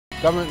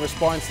Government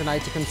responds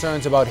tonight to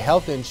concerns about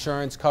health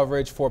insurance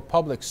coverage for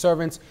public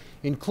servants,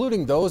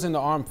 including those in the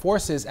armed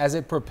forces, as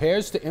it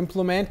prepares to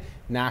implement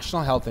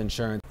national health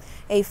insurance.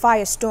 A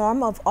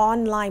firestorm of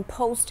online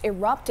posts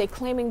erupted,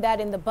 claiming that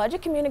in the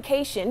budget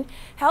communication,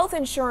 health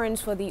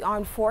insurance for the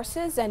armed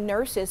forces and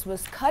nurses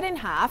was cut in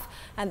half,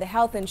 and the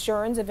health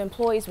insurance of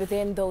employees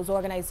within those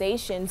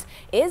organizations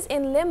is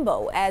in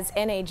limbo as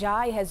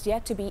NHI has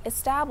yet to be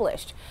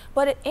established.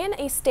 But in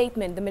a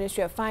statement, the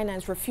Ministry of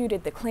Finance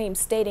refuted the claim,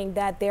 stating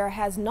that there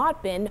has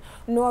not been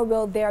nor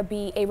will there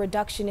be a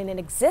reduction in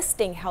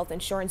existing health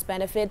insurance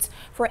benefits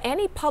for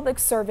any public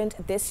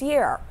servant this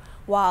year.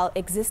 While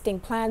existing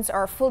plans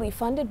are fully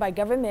funded by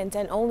government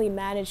and only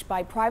managed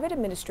by private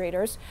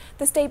administrators,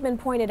 the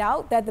statement pointed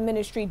out that the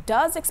ministry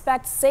does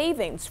expect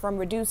savings from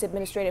reduced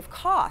administrative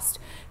costs.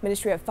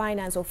 Ministry of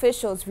Finance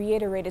officials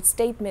reiterated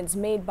statements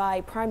made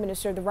by Prime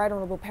Minister the Right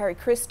Honorable Perry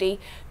Christie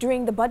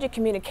during the budget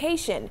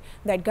communication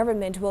that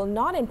government will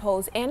not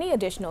impose any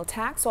additional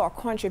tax or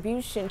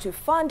contribution to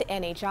fund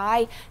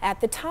NHI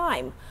at the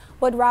time,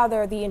 but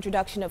rather the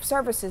introduction of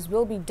services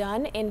will be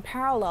done in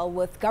parallel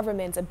with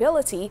government's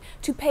ability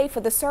to pay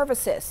for the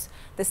services.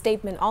 The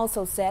statement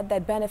also said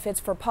that benefits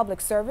for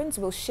public servants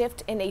will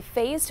shift in a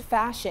phased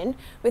fashion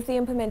with the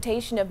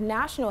implementation of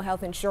national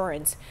health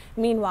insurance.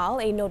 Meanwhile,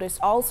 a notice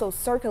also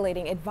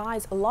circulating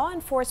advised law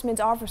enforcement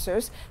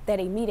officers that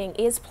a meeting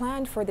is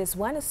planned for this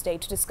Wednesday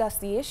to discuss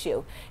the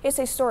issue. It's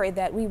a story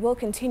that we will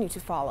continue to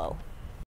follow.